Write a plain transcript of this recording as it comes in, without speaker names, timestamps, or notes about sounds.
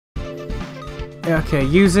Okay,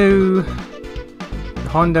 Yuzu,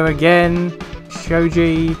 Honda again,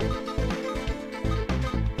 Shoji,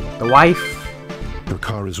 the wife. Your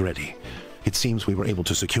car is ready. It seems we were able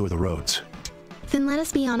to secure the roads. Then let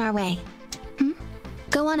us be on our way.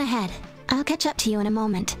 Go on ahead. I'll catch up to you in a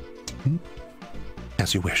moment.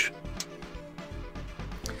 As you wish.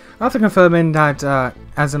 After confirming that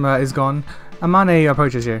Azuma is gone, Amane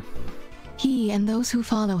approaches you. He and those who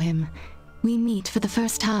follow him, we meet for the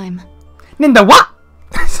first time. Ninda, what?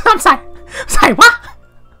 I'm sorry, what?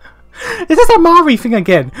 Is this a Mari thing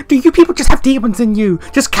again? Do you people just have demons in you,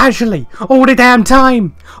 just casually, all the damn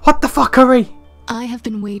time? What the fuckery? I have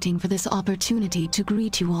been waiting for this opportunity to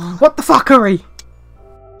greet you all. What the fuckery?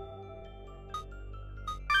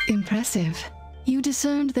 Impressive. You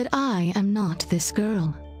discerned that I am not this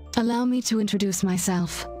girl. Allow me to introduce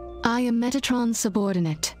myself. I am Metatron's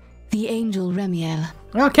subordinate, the Angel Remiel.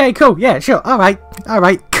 Okay, cool, yeah, sure, alright,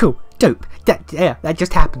 cool, dope. That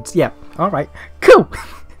just happens, yeah, alright, cool,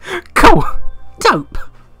 cool, dope.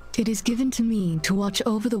 It is given to me to watch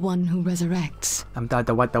over the one who resurrects.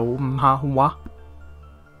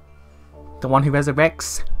 The one who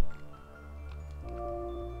resurrects?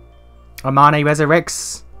 Amane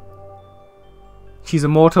resurrects? She's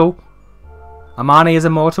immortal? Amane is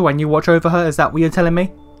immortal and you watch over her, is that what you're telling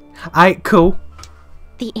me? Alright, cool.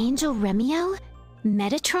 The Angel Remiel?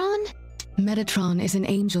 Metatron? Metatron is an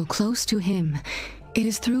angel close to him. It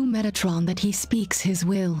is through Metatron that he speaks his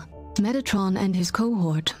will. Metatron and his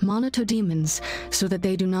cohort monitor demons so that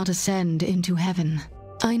they do not ascend into heaven.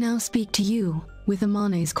 I now speak to you with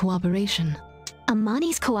Amane's cooperation.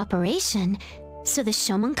 Amane's cooperation? So the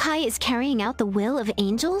Shomonkai is carrying out the will of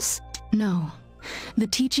angels? No. The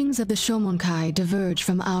teachings of the Shomonkai diverge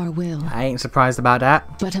from our will. I ain't surprised about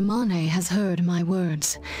that. But Amane has heard my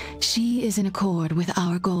words. She is in accord with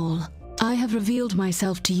our goal. I have revealed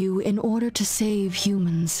myself to you in order to save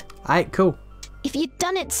humans. Alright, cool. If you'd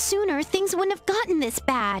done it sooner, things wouldn't have gotten this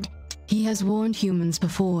bad. He has warned humans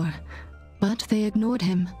before, but they ignored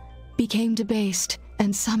him, became debased,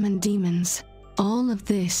 and summoned demons. All of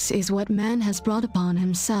this is what man has brought upon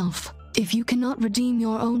himself. If you cannot redeem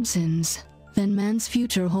your own sins, then man's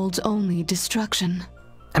future holds only destruction.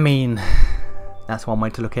 I mean, that's one way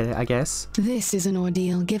to look at it, I guess. This is an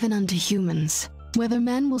ordeal given unto humans. Whether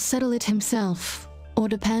man will settle it himself, or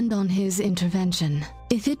depend on his intervention.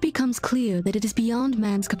 If it becomes clear that it is beyond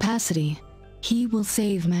man's capacity, he will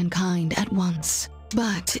save mankind at once.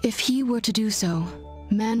 But if he were to do so,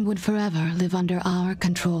 man would forever live under our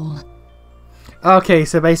control. Okay,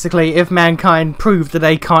 so basically, if mankind prove that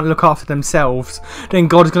they can't look after themselves, then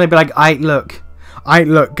God's gonna be like, Aight,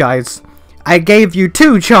 look, guys. I gave you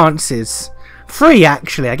 2 chances. 3,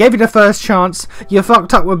 actually. I gave you the first chance. You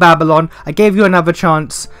fucked up with Babylon. I gave you another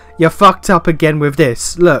chance. You fucked up again with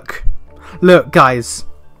this. Look, guys.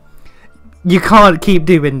 You can't keep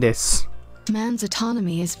doing this. Man's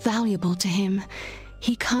autonomy is valuable to him.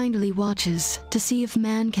 He kindly watches to see if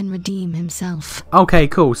man can redeem himself. Okay,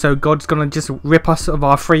 cool. So God's gonna just rip us of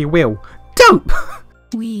our free will. Dope!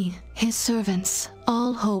 We, his servants,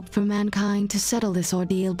 all hope for mankind to settle this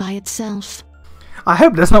ordeal by itself. I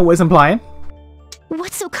hope that's not what it's implying.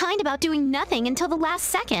 What's so kind about doing nothing until the last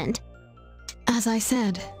second? As I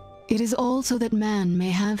said, it is all so that man may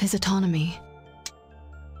have his autonomy.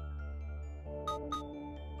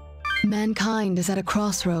 Mankind is at a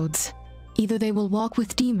crossroads. Either they will walk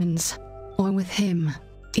with demons, or with him.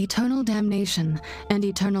 Eternal damnation and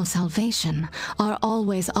eternal salvation are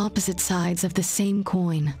always opposite sides of the same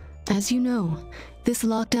coin. As you know, this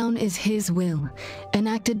lockdown is his will,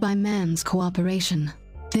 enacted by man's cooperation.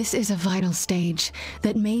 This is a vital stage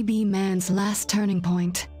that may be man's last turning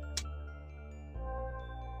point.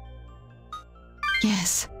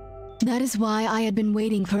 Yes, that is why I had been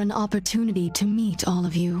waiting for an opportunity to meet all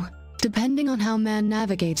of you. Depending on how man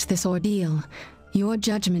navigates this ordeal, your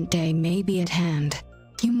judgment day may be at hand.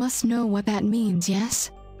 You must know what that means, yes?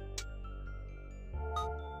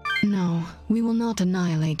 No, we will not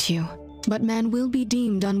annihilate you. But man will be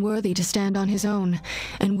deemed unworthy to stand on his own,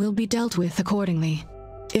 and will be dealt with accordingly.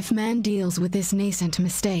 If man deals with this nascent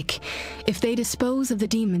mistake, if they dispose of the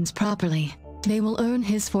demons properly, they will earn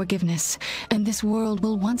his forgiveness, and this world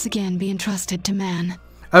will once again be entrusted to man.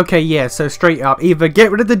 Okay, yeah, so straight up, either get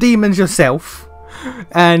rid of the demons yourself,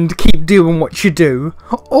 and keep doing what you do,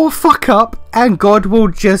 or fuck up, and God will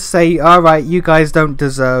just say, alright, you guys don't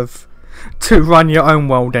deserve to run your own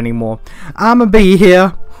world anymore. I'ma be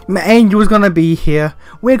here, my angel's gonna be here,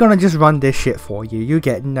 we're gonna just run this shit for you, you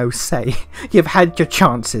get no say. You've had your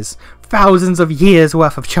chances, thousands of years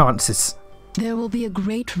worth of chances. There will be a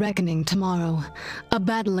great reckoning tomorrow. A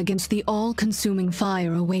battle against the all-consuming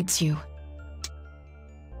fire awaits you.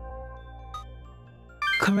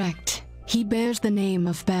 Correct. He bears the name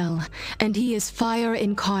of Bel, and he is fire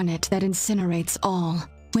incarnate that incinerates all.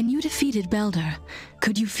 When you defeated Belder,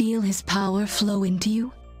 could you feel his power flow into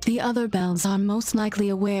you? The other Bels are most likely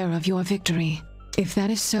aware of your victory. If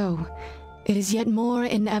that is so, it is yet more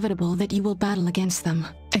inevitable that you will battle against them.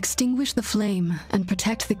 Extinguish the flame and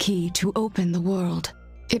protect the key to open the world.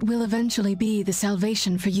 It will eventually be the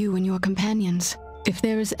salvation for you and your companions. If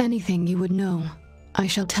there is anything you would know, I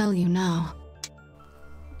shall tell you now.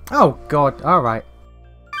 Oh god, alright.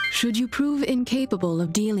 Should you prove incapable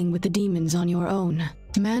of dealing with the demons on your own,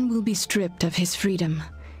 man will be stripped of his freedom.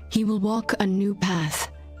 He will walk a new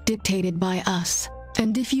path, dictated by us.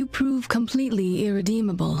 And if you prove completely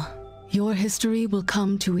irredeemable, your history will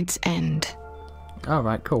come to its end.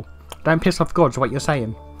 Alright, cool. Don't piss off God is what you're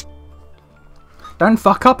saying. Don't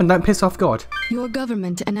fuck up and don't piss off God. Your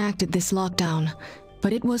government enacted this lockdown,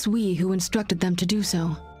 but it was we who instructed them to do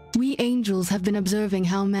so. We angels have been observing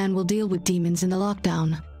how man will deal with demons in the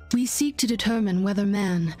lockdown. We seek to determine whether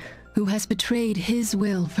man, who has betrayed his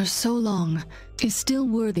will for so long, is still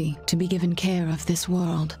worthy to be given care of this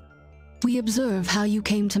world. We observe how you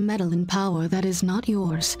came to meddle in power that is not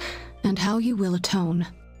yours, and how you will atone.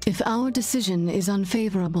 If our decision is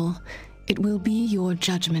unfavorable, it will be your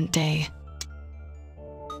judgment day.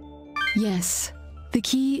 Yes, the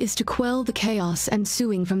key is to quell the chaos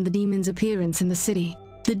ensuing from the demon's appearance in the city.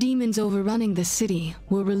 The demons overrunning this city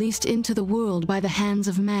were released into the world by the hands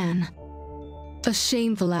of man. A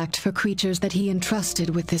shameful act for creatures that he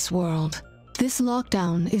entrusted with this world. This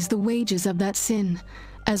lockdown is the wages of that sin,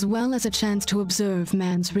 as well as a chance to observe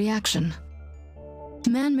man's reaction.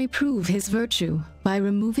 Man may prove his virtue by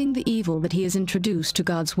removing the evil that he has introduced to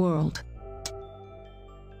God's world.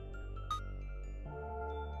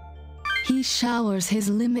 He showers his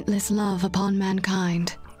limitless love upon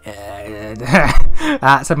mankind.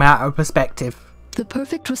 That's a matter of perspective. The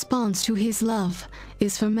perfect response to his love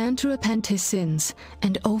is for man to repent his sins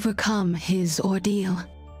and overcome his ordeal.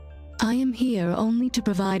 I am here only to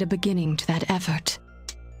provide a beginning to that effort.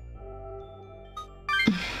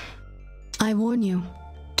 I warn you,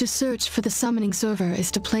 to search for the summoning server is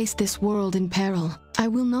to place this world in peril. I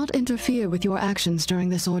will not interfere with your actions during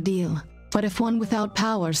this ordeal, but if one without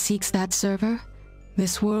power seeks that server,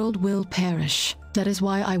 this world will perish. That is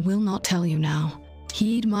why I will not tell you now.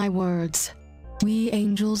 Heed my words. We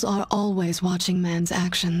angels are always watching man's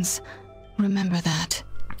actions. Remember that.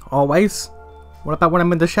 Always? What about when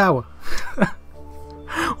I'm in the shower? What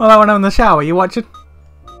about when I'm in the shower? You watching?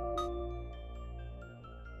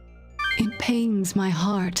 It pains my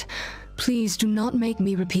heart. Please do not make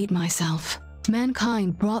me repeat myself.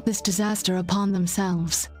 Mankind brought this disaster upon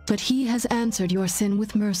themselves, but he has answered your sin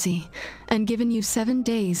with mercy and given you 7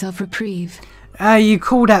 days of reprieve. You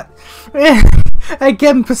call that...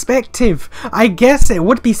 Again, perspective. I guess it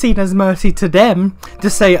would be seen as mercy to them to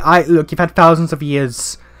say, look, you've had thousands of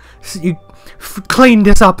years. So you clean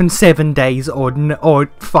this up in 7 days,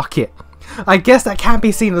 or fuck it. I guess that can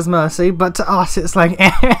be seen as mercy, but to us it's like,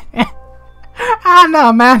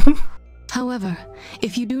 no, man. However,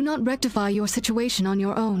 if you do not rectify your situation on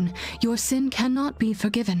your own, your sin cannot be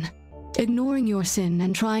forgiven. Ignoring your sin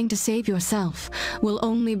and trying to save yourself will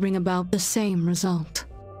only bring about the same result.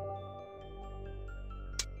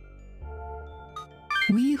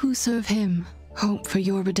 We who serve him hope for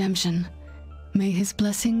your redemption. May his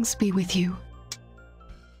blessings be with you.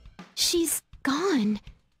 She's gone.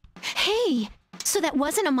 Hey, so that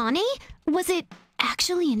wasn't Amane? Was it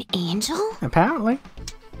actually an angel? Apparently.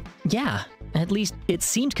 Yeah, at least it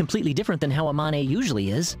seemed completely different than how Amane usually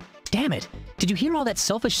is. Damn it, did you hear all that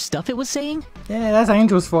selfish stuff it was saying? Yeah, that's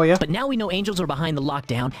angels for you. But now we know angels are behind the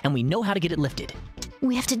lockdown, and we know how to get it lifted.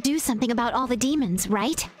 We have to do something about all the demons,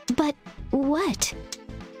 right? But what?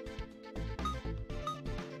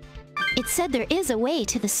 It said there is a way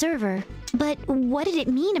to the server, but what did it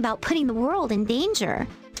mean about putting the world in danger?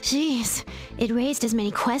 Jeez, it raised as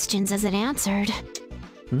many questions as it answered.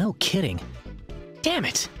 No kidding. Damn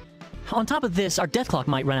it! On top of this, our death clock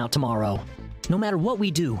might run out tomorrow. No matter what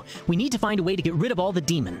we do, we need to find a way to get rid of all the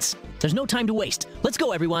demons. There's no time to waste. Let's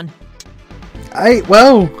go, everyone!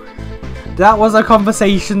 Well, that was a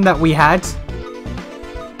conversation that we had.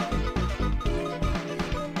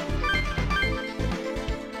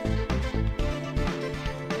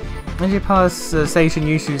 As you pass the station,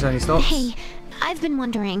 Yushu's only stops. Hey, I've been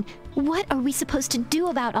wondering, what are we supposed to do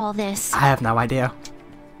about all this? I have no idea.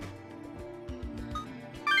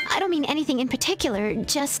 I don't mean anything in particular,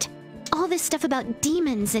 just all this stuff about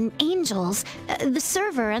demons and angels, the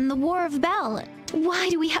server and the War of Bel. Why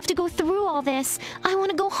do we have to go through all this? I want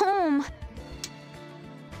to go home.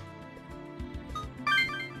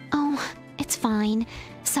 Oh, it's fine.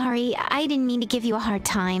 Sorry, I didn't mean to give you a hard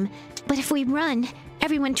time. But if we run,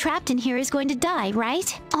 everyone trapped in here is going to die,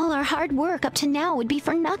 right? All our hard work up to now would be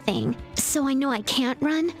for nothing. So I know I can't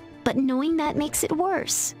run, but knowing that makes it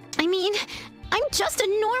worse. I mean, I'm just a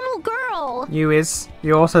normal girl.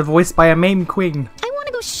 You're also voiced by a meme queen. I want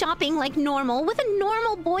to go shopping like normal with a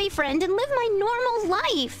normal boyfriend and live my normal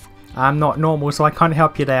life. I'm not normal, so I can't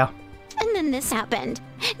help you there. And then this happened.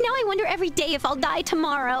 Now I wonder every day if I'll die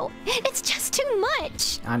tomorrow. It's just too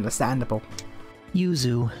much. Understandable.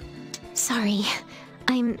 Yuzu. Sorry.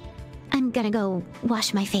 I'm gonna go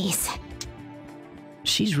wash my face.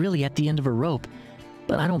 She's really at the end of her rope,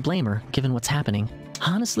 but I don't blame her, given what's happening.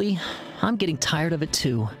 Honestly, I'm getting tired of it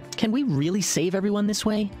too. Can we really save everyone this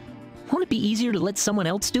way? Won't it be easier to let someone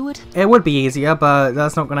else do it? It would be easier, but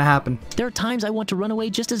that's not gonna happen. There are times I want to run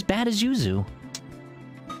away just as bad as Yuzu.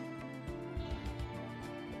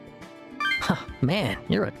 Huh, man,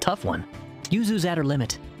 you're a tough one. Yuzu's at her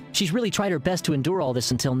limit. She's really tried her best to endure all this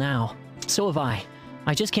until now. So have I.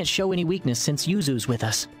 I just can't show any weakness since Yuzu's with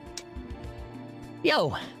us.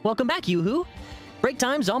 Yo, welcome back, Yoo-hoo. Break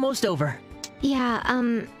time's almost over.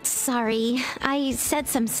 Yeah, sorry. I said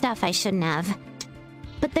some stuff I shouldn't have.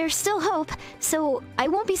 But there's still hope, so I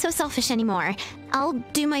won't be so selfish anymore. I'll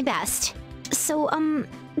do my best. So,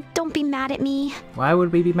 don't be mad at me. Why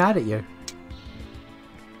would we be mad at you?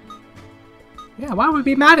 Yeah, why would we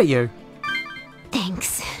be mad at you?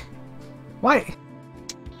 Thanks. Why?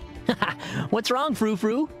 What's wrong,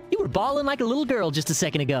 Frou-Frou? You were bawling like a little girl just a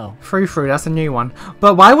second ago. Frou-Frou, that's a new one.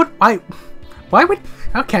 But why would...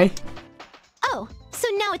 Okay. Oh, so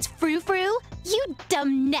now it's Frou-Frou? You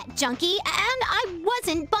dumb net junkie, and I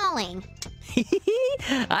wasn't bawling.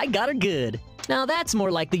 I got her good. Now that's more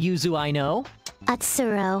like the Yuzu I know.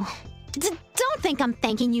 Atsuro. Don't think I'm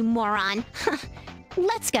thanking you, moron.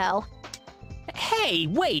 Let's go. Hey,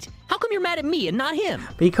 wait! How come you're mad at me and not him?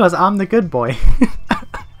 Because I'm the good boy.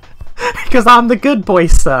 Because I'm the good boy,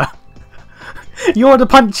 sir. You're the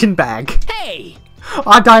punching bag. Hey!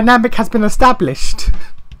 Our dynamic has been established.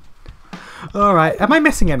 Alright, am I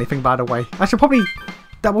missing anything, by the way? I should probably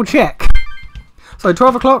double check. So,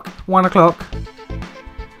 12 o'clock, 1 o'clock.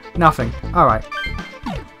 Nothing. Alright.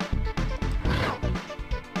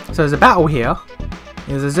 So there's a battle here.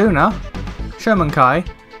 There's Azuna. Shomenkai.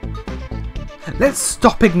 Let's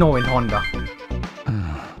stop ignoring Honda.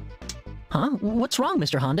 Huh? What's wrong,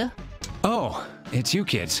 Mr. Honda? Oh, it's you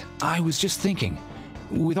kids. I was just thinking.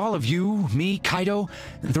 With all of you, me, Kaido,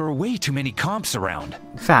 there are way too many comps around.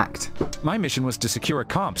 Fact. My mission was to secure a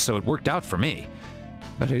comp, so it worked out for me.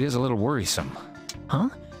 But it is a little worrisome. Huh?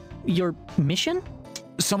 Your mission?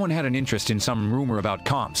 Someone had an interest in some rumor about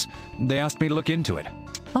comps. They asked me to look into it.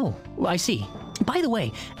 Oh, I see. By the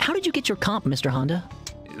way, how did you get your comp, Mr. Honda?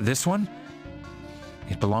 This one?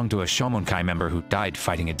 It belonged to a Shomonkai member who died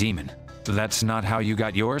fighting a demon. That's not how you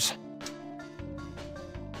got yours?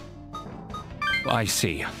 I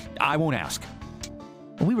see. I won't ask.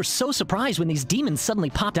 We were so surprised when these demons suddenly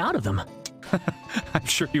popped out of them. I'm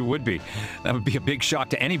sure you would be. That would be a big shock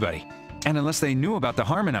to anybody. And unless they knew about the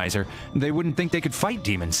Harmonizer, they wouldn't think they could fight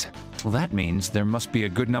demons. Well, that means there must be a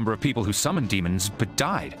good number of people who summoned demons but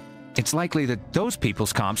died. It's likely that those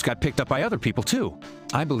people's comps got picked up by other people too.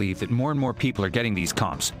 I believe that more and more people are getting these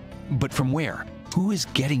comps. But from where? Who is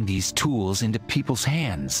getting these tools into people's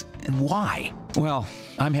hands? And why? Well,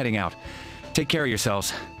 I'm heading out. Take care of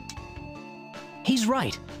yourselves. He's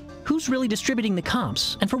right. Who's really distributing the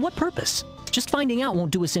comps, and for what purpose? Just finding out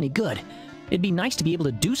won't do us any good. It'd be nice to be able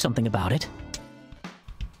to do something about it.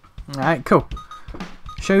 Alright, cool.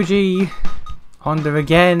 Shoji, Honda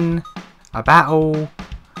again, a battle,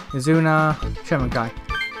 Izuna, Shomenkai.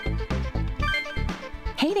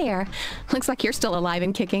 Hey there. Looks like you're still alive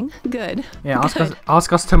and kicking. Good. Yeah,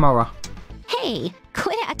 ask us tomorrow. Hey,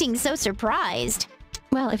 quit acting so surprised.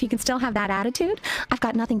 Well, if you can still have that attitude, I've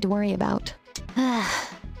got nothing to worry about.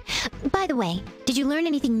 By the way, did you learn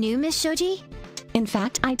anything new, Miss Shoji? In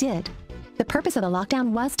fact, I did. The purpose of the lockdown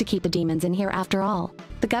was to keep the demons in here after all.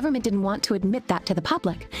 The government didn't want to admit that to the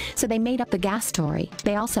public, so they made up the gas story.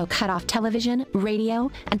 They also cut off television,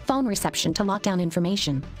 radio, and phone reception to lock down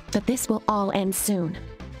information. But this will all end soon,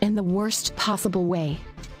 in the worst possible way.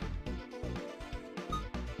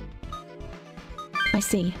 I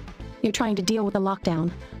see. You're trying to deal with the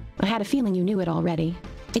lockdown. I had a feeling you knew it already.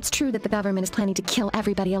 It's true that the government is planning to kill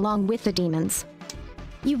everybody along with the demons.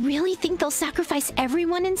 You really think they'll sacrifice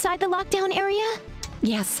everyone inside the lockdown area?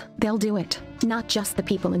 Yes, they'll do it. Not just the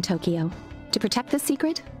people in Tokyo. To protect the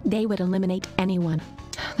secret, they would eliminate anyone.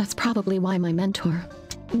 That's probably why my mentor...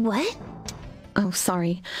 What? Oh,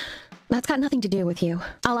 sorry. That's got nothing to do with you.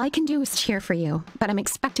 All I can do is cheer for you, but I'm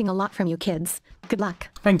expecting a lot from you kids. Good luck.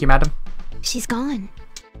 Thank you, madam. She's gone.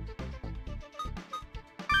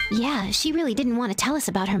 Yeah, she really didn't want to tell us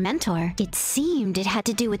about her mentor. It seemed it had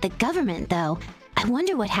to do with the government, though. I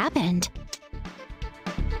wonder what happened.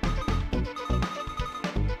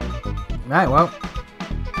 Right, well.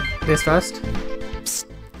 This first. Psst,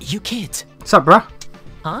 you kids. What's up, bruh?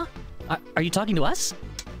 Huh? Are you talking to us?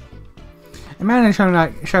 A man in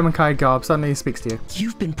Shomonkai garb suddenly speaks to you.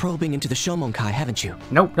 You've been probing into the Shomonkai, haven't you?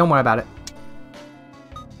 Nope, don't worry about it.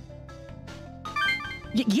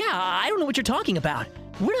 Yeah, I don't know what you're talking about.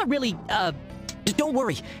 We're not really, Don't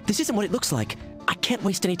worry, this isn't what it looks like. I can't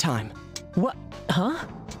waste any time. What? Huh?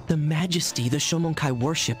 The majesty the Shomonkai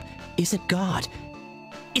worship isn't God.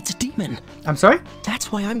 It's a demon. I'm sorry?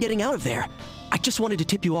 That's why I'm getting out of there. I just wanted to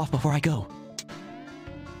tip you off before I go.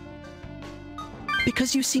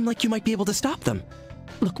 Because you seem like you might be able to stop them.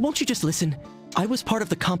 Look, won't you just listen? I was part of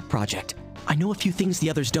the comp project. I know a few things the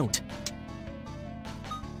others don't.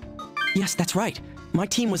 Yes, that's right. My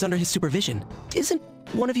team was under his supervision. Isn't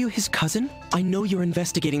one of you his cousin? I know you're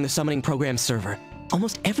investigating the summoning program server.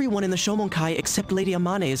 Almost everyone in the Shomonkai except Lady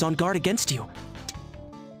Amane is on guard against you.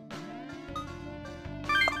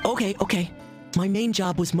 Okay. My main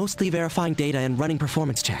job was mostly verifying data and running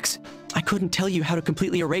performance checks. I couldn't tell you how to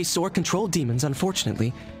completely erase or control demons,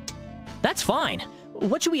 unfortunately. That's fine.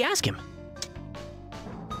 What should we ask him?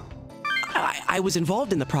 I was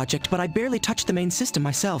involved in the project, but I barely touched the main system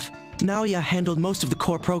myself. Naoya handled most of the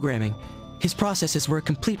core programming. His processes were a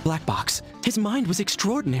complete black box. His mind was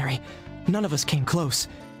extraordinary. None of us came close.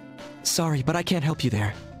 Sorry, but I can't help you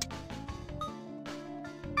there.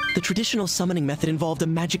 The traditional summoning method involved a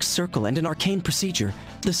magic circle and an arcane procedure.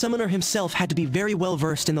 The summoner himself had to be very well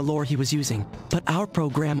versed in the lore he was using. But our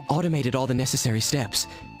program automated all the necessary steps,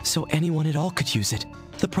 so anyone at all could use it.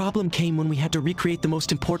 The problem came when we had to recreate the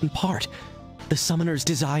most important part, the summoner's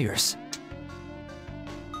desires.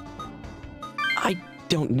 I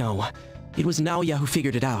don't know. It was Naoya who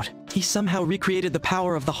figured it out. He somehow recreated the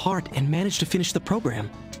power of the heart and managed to finish the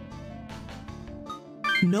program.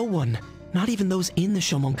 No one, not even those in the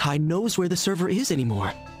Shomonkai, knows where the server is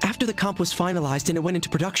anymore. After the comp was finalized and it went into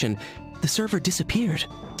production, the server disappeared.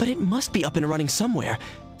 But it must be up and running somewhere,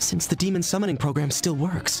 since the demon summoning program still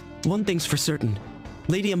works. One thing's for certain.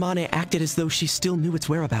 Lady Amane acted as though she still knew its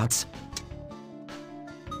whereabouts.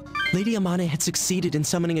 Lady Amane had succeeded in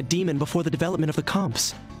summoning a demon before the development of the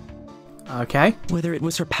comps. Okay. Whether it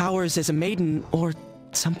was her powers as a maiden or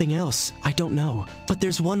something else, I don't know. But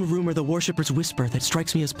there's one rumor the worshippers whisper that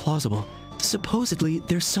strikes me as plausible. Supposedly,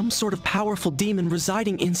 there's some sort of powerful demon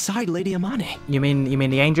residing inside Lady Amane. You mean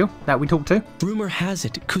the angel that we talked to? Rumor has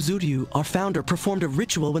it, Kuzuryu, our founder, performed a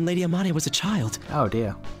ritual when Lady Amane was a child. Oh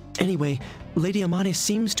dear. Anyway, Lady Amane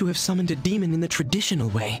seems to have summoned a demon in the traditional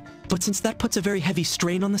way. But since that puts a very heavy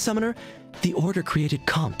strain on the summoner, the Order created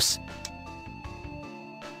comps.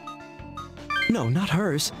 No, not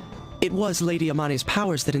hers. It was Lady Amane's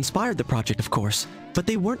powers that inspired the project, of course, but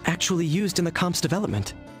they weren't actually used in the comp's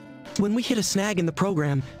development. When we hit a snag in the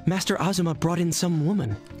program, Master Azuma brought in some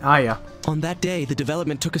woman. Ah, yeah. On that day, the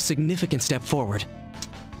development took a significant step forward.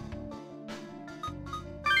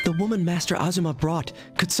 The woman Master Azuma brought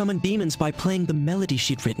could summon demons by playing the melody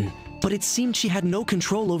she'd written, but it seemed she had no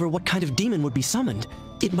control over what kind of demon would be summoned.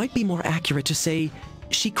 It might be more accurate to say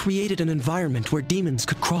she created an environment where demons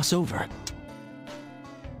could cross over.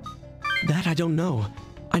 That I don't know.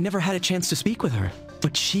 I never had a chance to speak with her,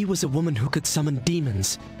 but she was a woman who could summon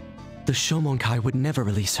demons. The Shomonkai would never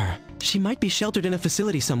release her. She might be sheltered in a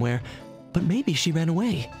facility somewhere, but maybe she ran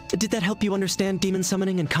away. Did that help you understand demon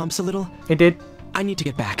summoning and comps a little? It did. I need to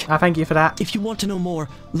get back. Thank you for that. If you want to know more,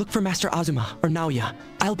 look for Master Azuma or Naoya.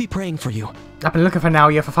 I'll be praying for you. I've been looking for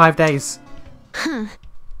Naoya for 5 days. Huh.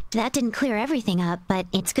 That didn't clear everything up, but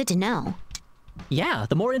it's good to know. Yeah,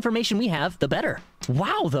 the more information we have, the better.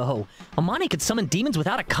 Wow, though. Amane could summon demons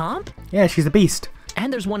without a comp? Yeah, she's a beast.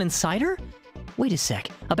 And there's one inside her? Wait a sec,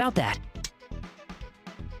 about that.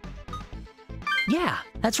 Yeah,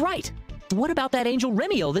 that's right. What about that angel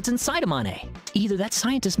Remio that's inside Amane? Either that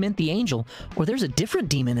scientist meant the angel, or there's a different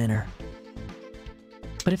demon in her.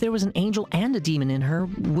 But if there was an angel and a demon in her,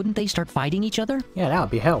 wouldn't they start fighting each other? Yeah, that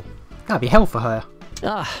would be hell. That would be hell for her.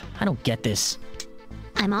 Ugh, I don't get this.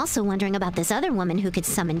 I'm also wondering about this other woman who could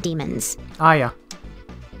summon demons. Ah, yeah.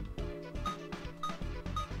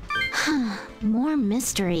 More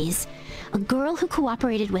mysteries. A girl who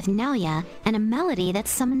cooperated with Naoya, and a melody that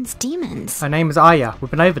summons demons. Her name is Aya.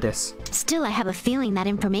 We've been over this. Still, I have a feeling that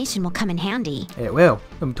information will come in handy. It will.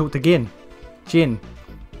 When we talk to Jin.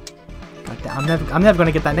 God damn, I'm never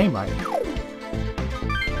gonna get that name right.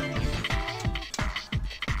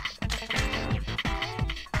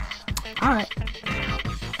 Alright.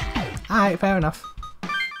 Alright, fair enough.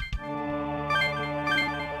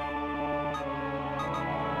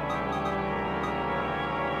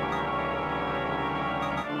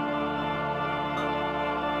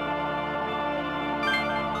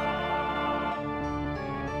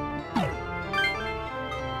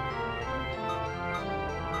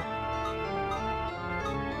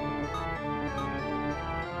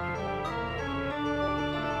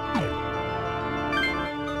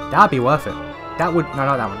 That'd be worth it. That would... No,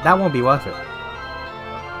 not that one. That won't be worth it.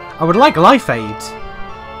 I would like life aid.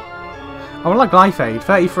 I would like life aid.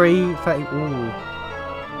 33, 30... Ooh.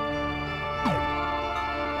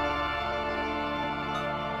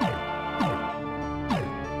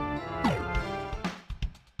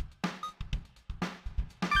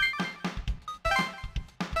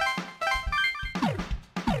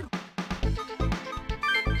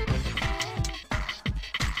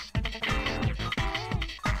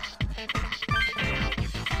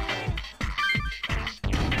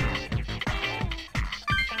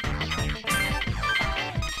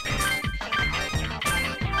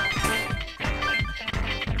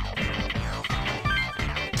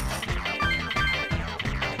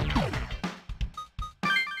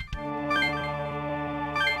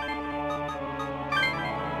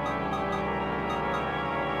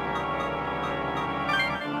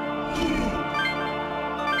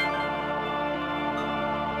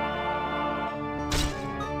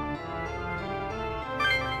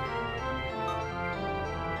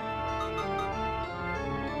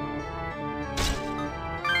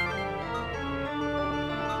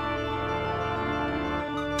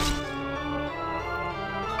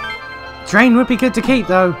 Drain would be good to keep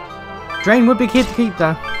though. Drain would be good to keep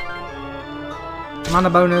though. Mana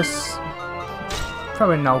bonus.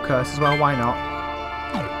 Throw in Null Curse as well, why not?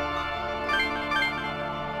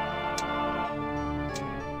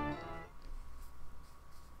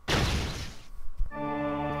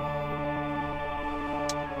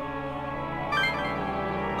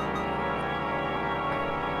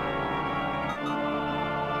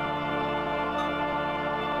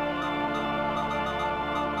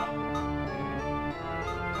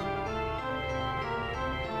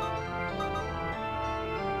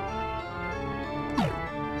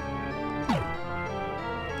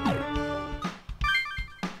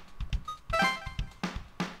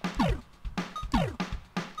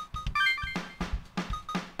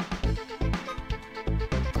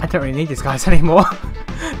 I don't really need these guys anymore.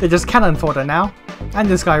 They're just cannon fodder now. And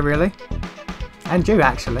this guy really. And you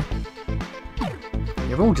actually.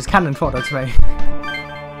 You're all just cannon fodder to me.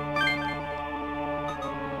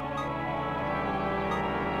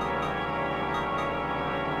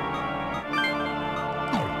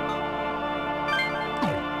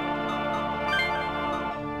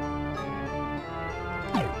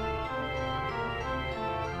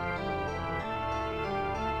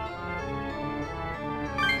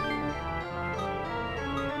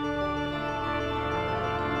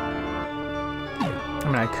 I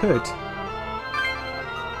mean, I could.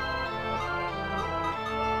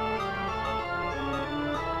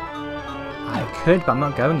 I could, but I'm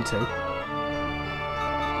not going to.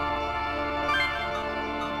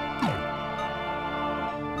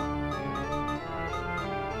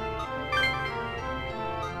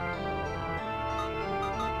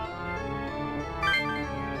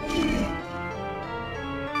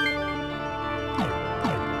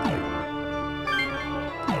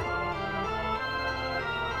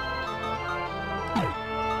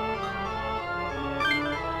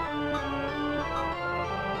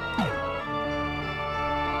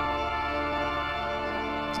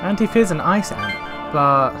 Anti-Fizz and Ice Amp,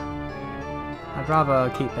 but I'd rather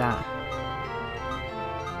keep that.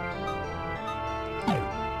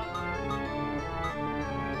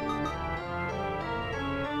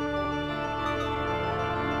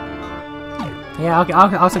 Yeah,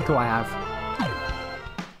 I'll stick to what I have.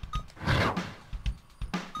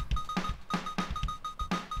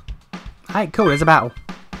 Alright, cool, there's a battle.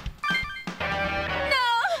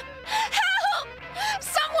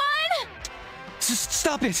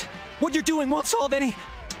 Stop it! What you're doing won't solve any...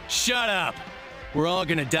 Shut up! We're all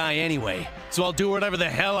gonna die anyway, so I'll do whatever the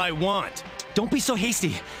hell I want. Don't be so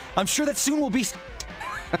hasty. I'm sure that soon we'll be...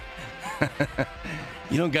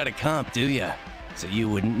 You don't got a comp, do ya? So you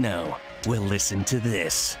wouldn't know. Well, listen to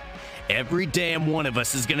this. Every damn one of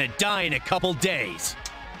us is gonna die in a couple days.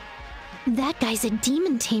 That guy's a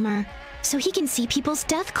demon tamer, so he can see people's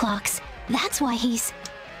death clocks. That's why he's...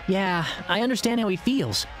 Yeah, I understand how he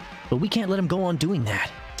feels, but we can't let him go on doing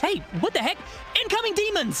that. Hey, what the heck? Incoming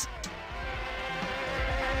demons!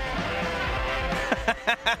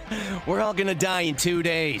 We're all gonna die in 2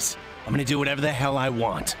 days. I'm gonna do whatever the hell I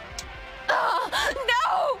want.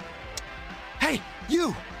 No! Hey,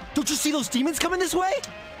 you! Don't you see those demons coming this way?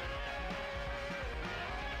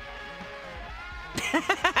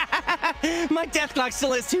 My death clock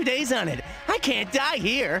still has 2 days on it. I can't die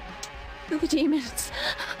here. The demons.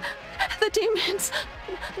 The demons.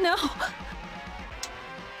 No.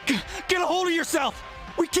 Get a hold of yourself!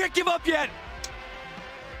 We can't give up yet!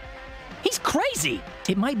 He's crazy!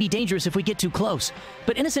 It might be dangerous if we get too close,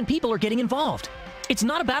 but innocent people are getting involved. It's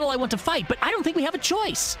not a battle I want to fight, but I don't think we have a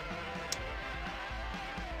choice.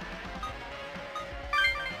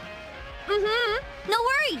 No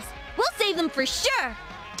worries. We'll save them for sure.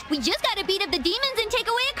 We just gotta beat up the demons and take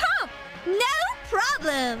away a comp. No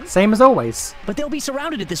problem. Same as always. But they'll be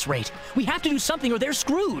surrounded at this rate. We have to do something or they're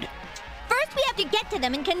screwed. First, we have to get to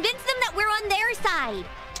them and convince them that we're on their side.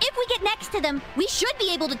 If we get next to them, we should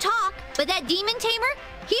be able to talk. But that demon tamer,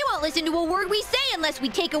 he won't listen to a word we say unless we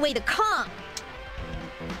take away the comp.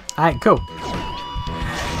 Alright, cool.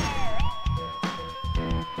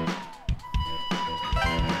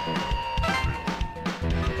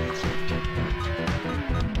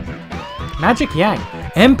 Magic Yang.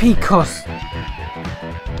 MP cost.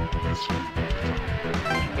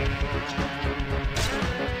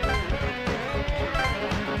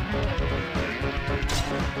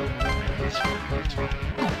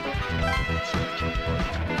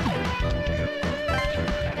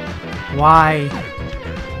 Why?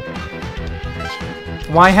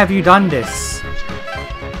 Why have you done this?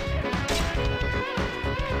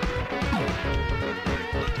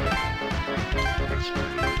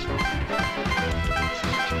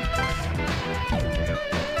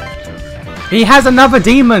 He has another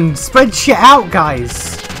demon! Spread shit out,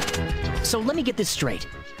 guys! So let me get this straight.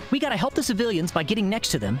 We gotta help the civilians by getting next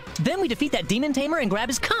to them, then we defeat that demon tamer and grab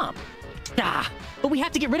his comp. Ah, but we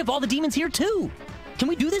have to get rid of all the demons here too. Can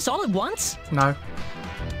we do this all at once? No.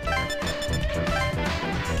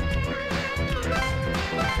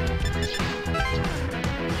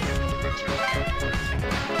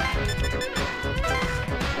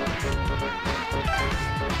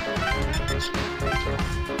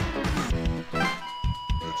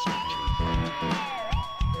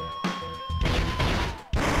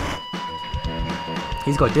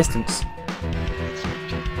 He's got distance.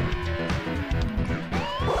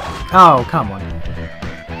 Oh, come on.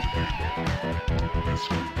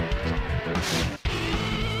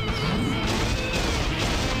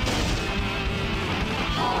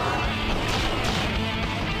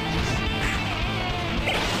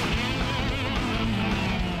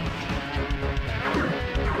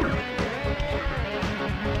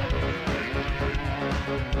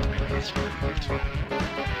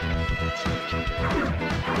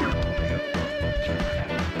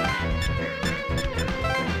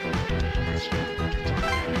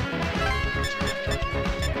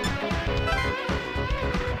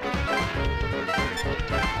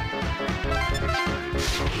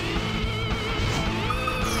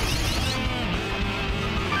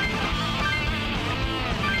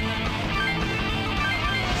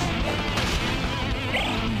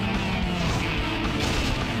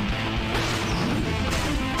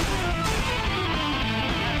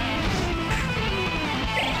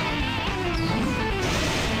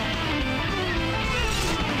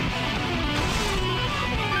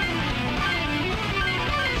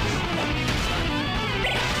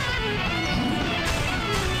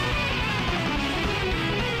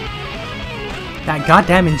 That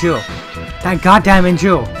goddamn endure. That goddamn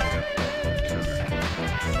endure.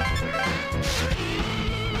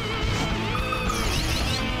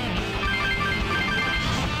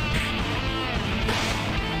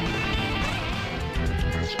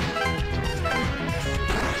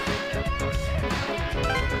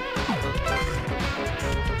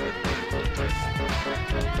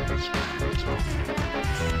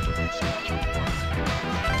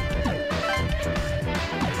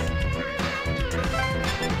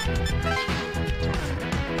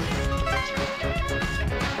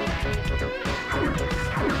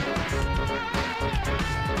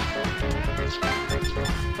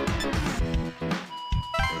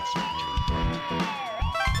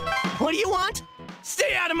 What do you want?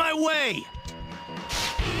 Stay out of my way!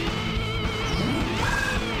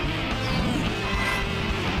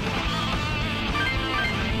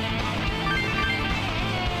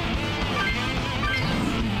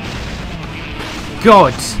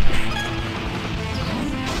 God.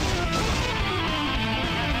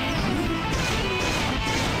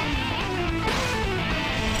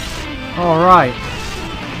 All right.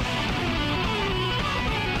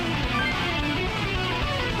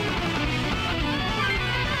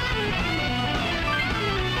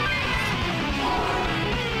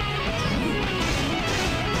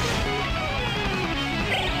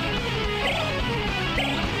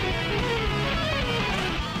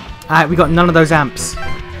 Alright, we got none of those amps.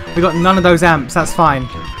 We got none of those amps, that's fine.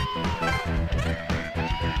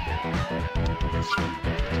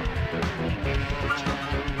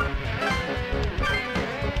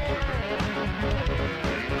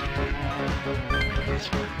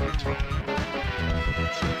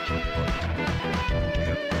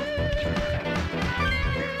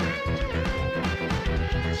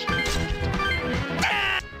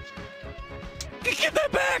 Get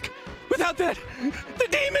that back! Without that, the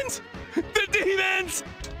demons! The demons!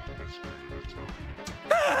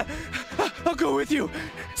 Ah, I'll go with you,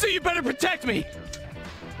 so you better protect me!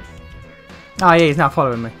 Oh yeah, he's now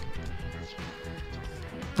following me.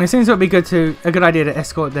 It seems it would be a good idea to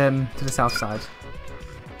escort them to the south side.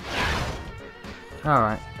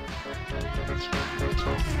 Alright.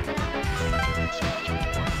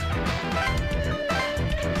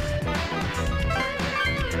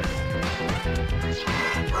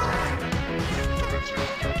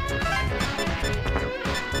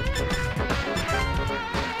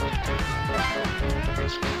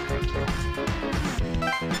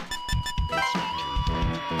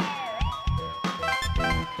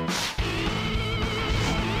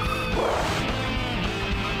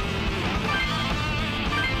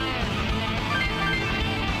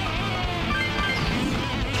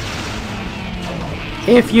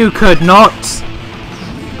 If you could not,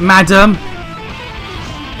 madam.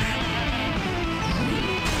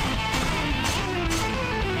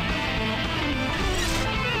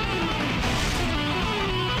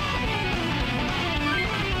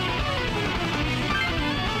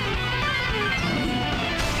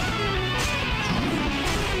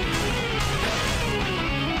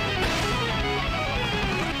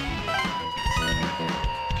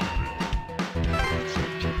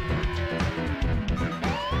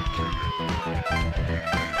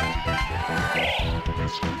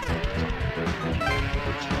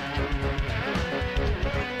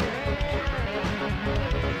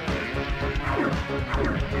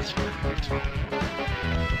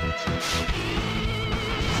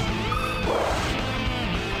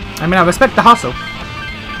 I mean, I respect the hustle.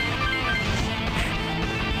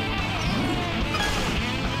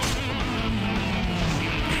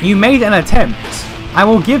 You made an attempt. I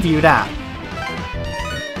will give you that.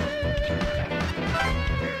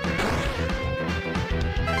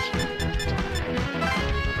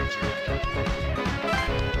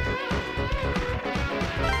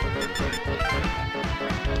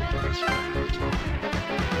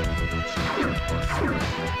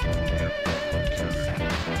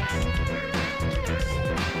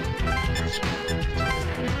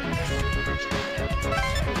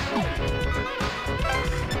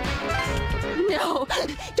 No!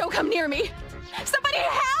 Don't come near me! Somebody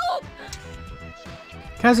help!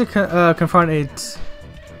 Kazu comforted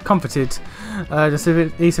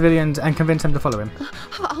the civilians and convinced them to follow him.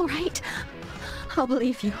 All right. I'll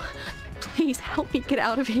believe you. Please help me get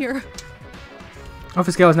out of here.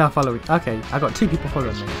 Office girl is now following. Okay, I got 2 people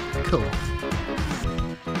following me. Cool.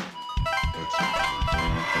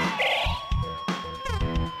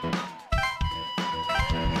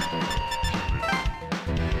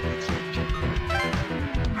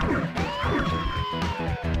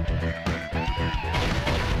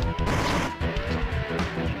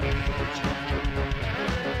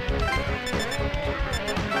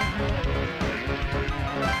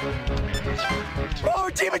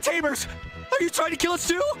 More demon tamers! Are you trying to kill us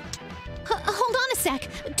too? Hold on a sec.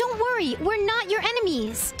 Don't worry, we're not your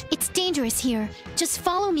enemies. It's dangerous here. Just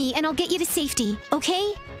follow me and I'll get you to safety,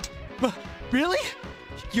 okay? Really?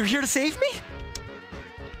 You're here to save me?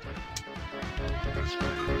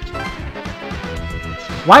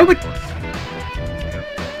 Why would...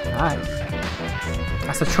 Alright.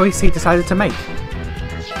 That's the choice he decided to make.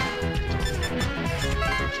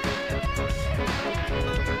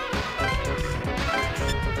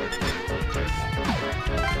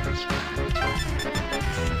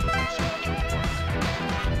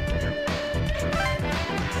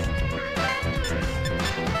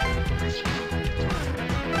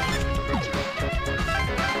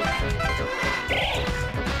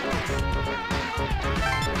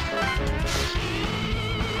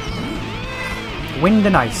 Wind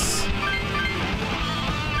and ice.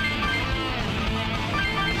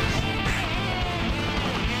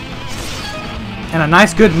 And a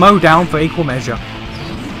nice good mow down for equal measure.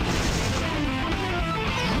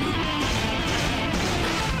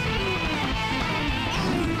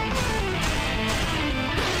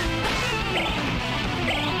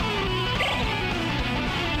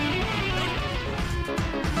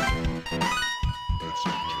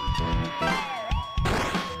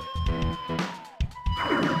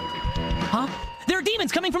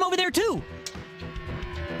 coming from over there too!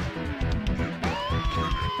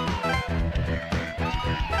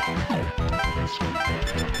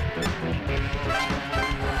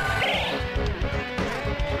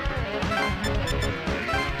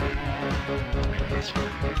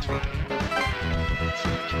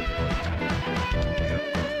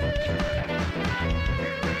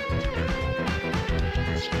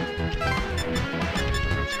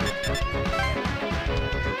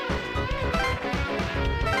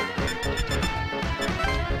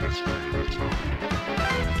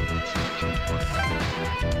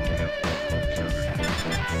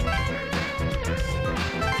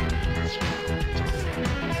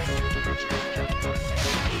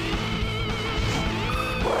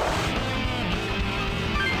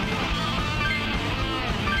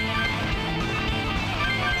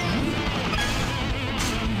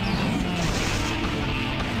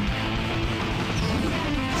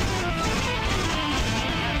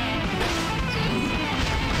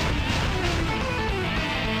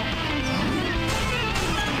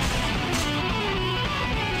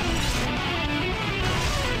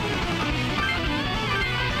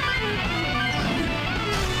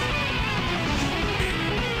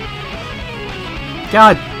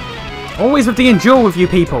 God, always with the endure with you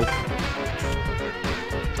people.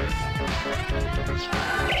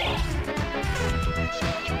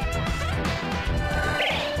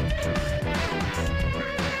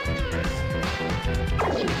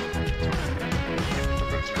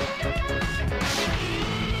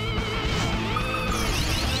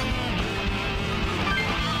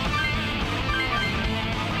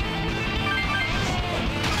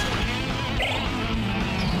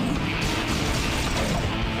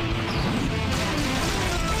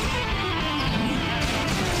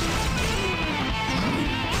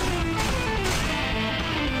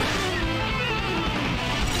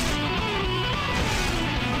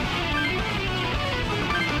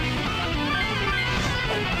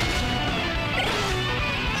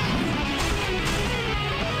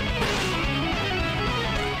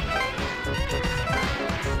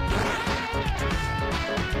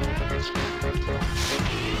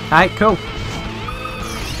 Alright, cool.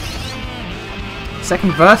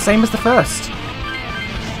 Second verse, same as the first.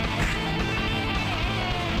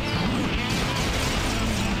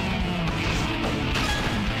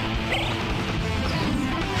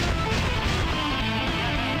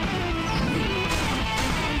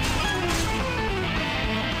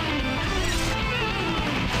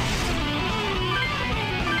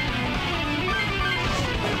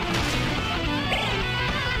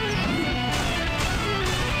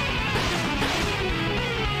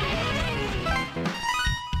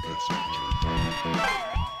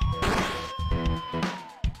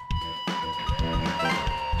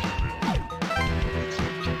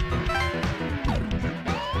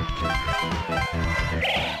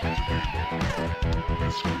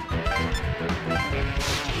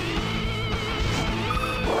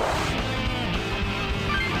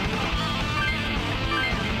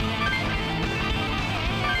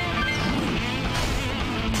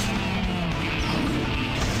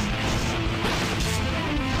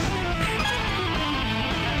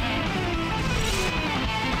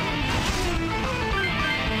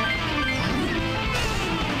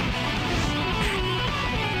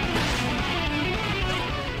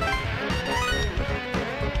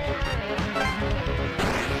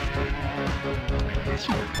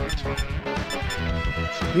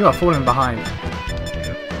 You are falling behind.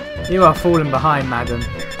 You are falling behind, madam.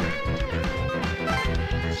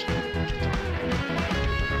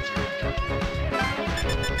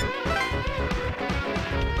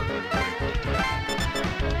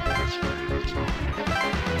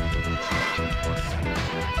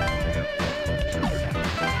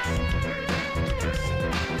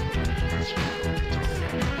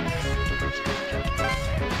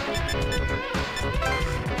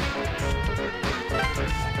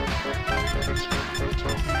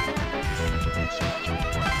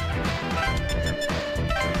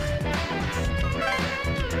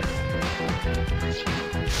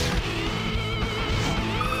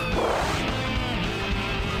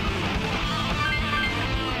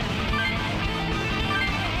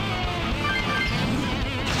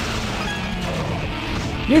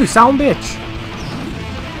 You sound bitch!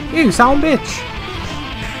 You sound bitch!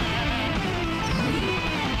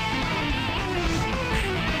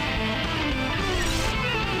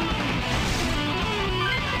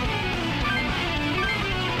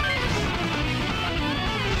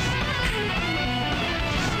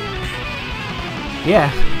 Yeah,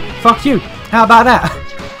 fuck you. How about that?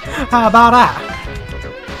 How about that?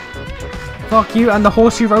 Fuck you and the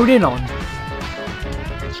horse you rode in on.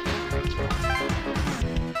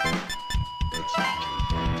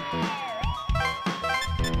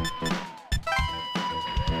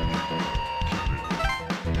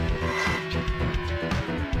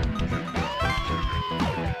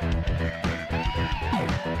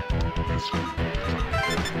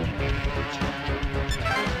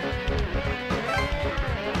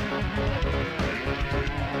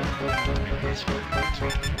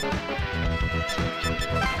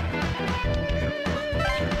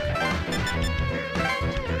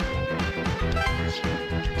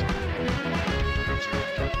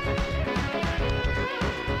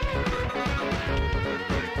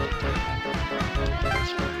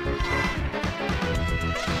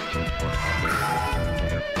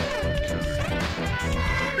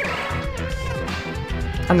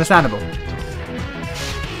 Understandable.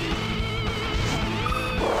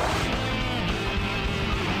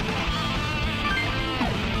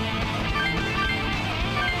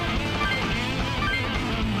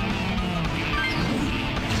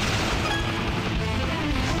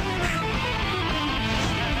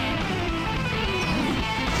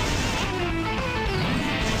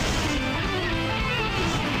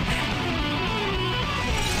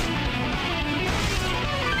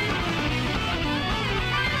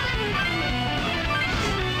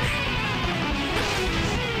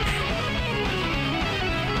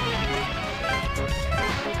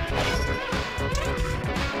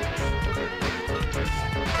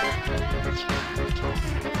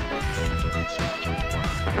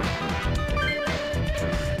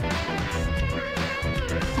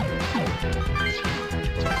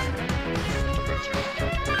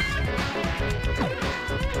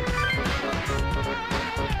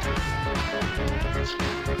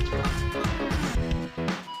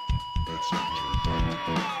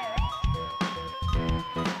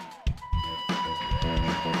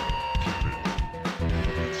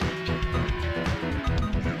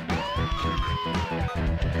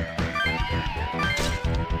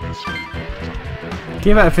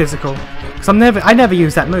 Give it a physical. Because I never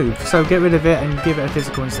use that move, so get rid of it and give it a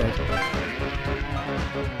physical instead.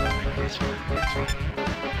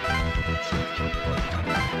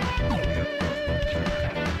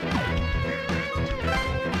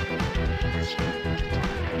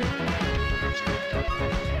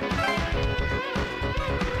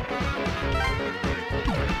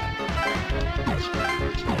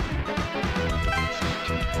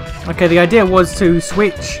 Okay, the idea was to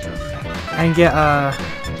switch and get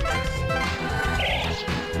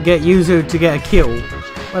Yuzu to get a kill,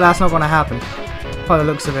 but that's not going to happen by the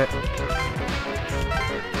looks of it.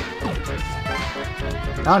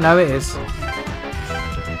 Oh no, it is,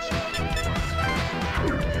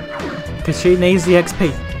 because she needs the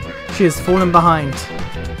XP. She has fallen behind.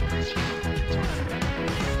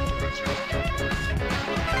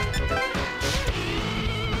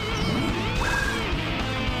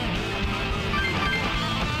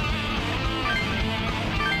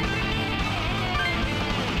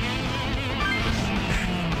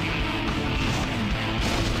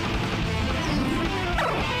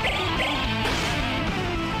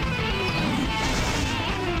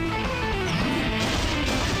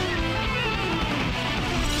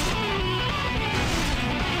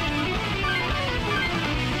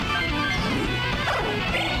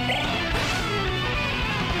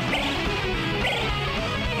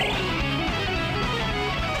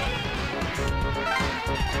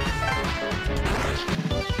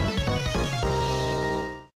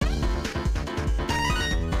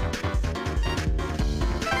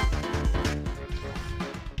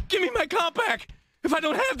 Give me my comp back! If I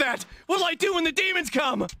don't have that, what'll I do when the demons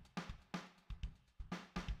come?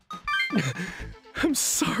 I'm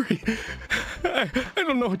sorry. I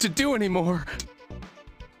don't know what to do anymore.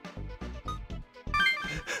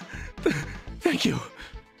 Thank you.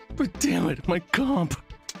 But damn it, my comp.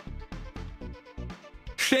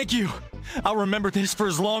 Thank you. I'll remember this for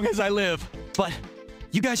as long as I live. But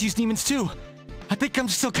you guys use demons too. I think I'm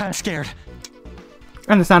still kind of scared.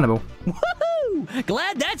 Understandable. Woohoo!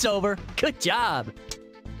 Glad that's over. Good job.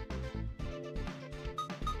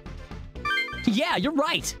 Yeah, you're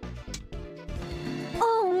right.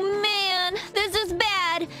 Oh man, this is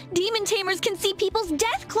bad. Demon tamers can see people's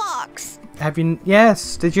death clocks. Have you?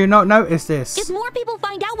 Yes. Did you not notice this? If more people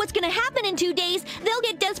find out what's gonna happen in 2 days, they'll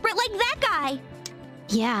get desperate like that guy.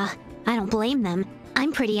 Yeah, I don't blame them.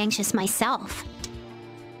 I'm pretty anxious myself.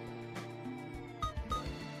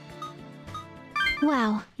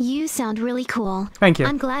 Wow, you sound really cool. Thank you.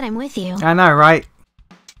 I'm glad I'm with you. I know, right?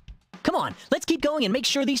 Come on, let's keep going and make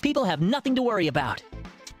sure these people have nothing to worry about.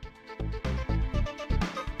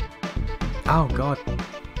 Oh god.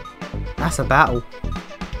 That's a battle.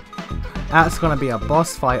 That's gonna be a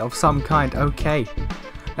boss fight of some kind. Okay.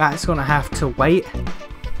 That's gonna have to wait.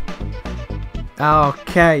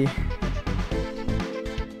 Okay.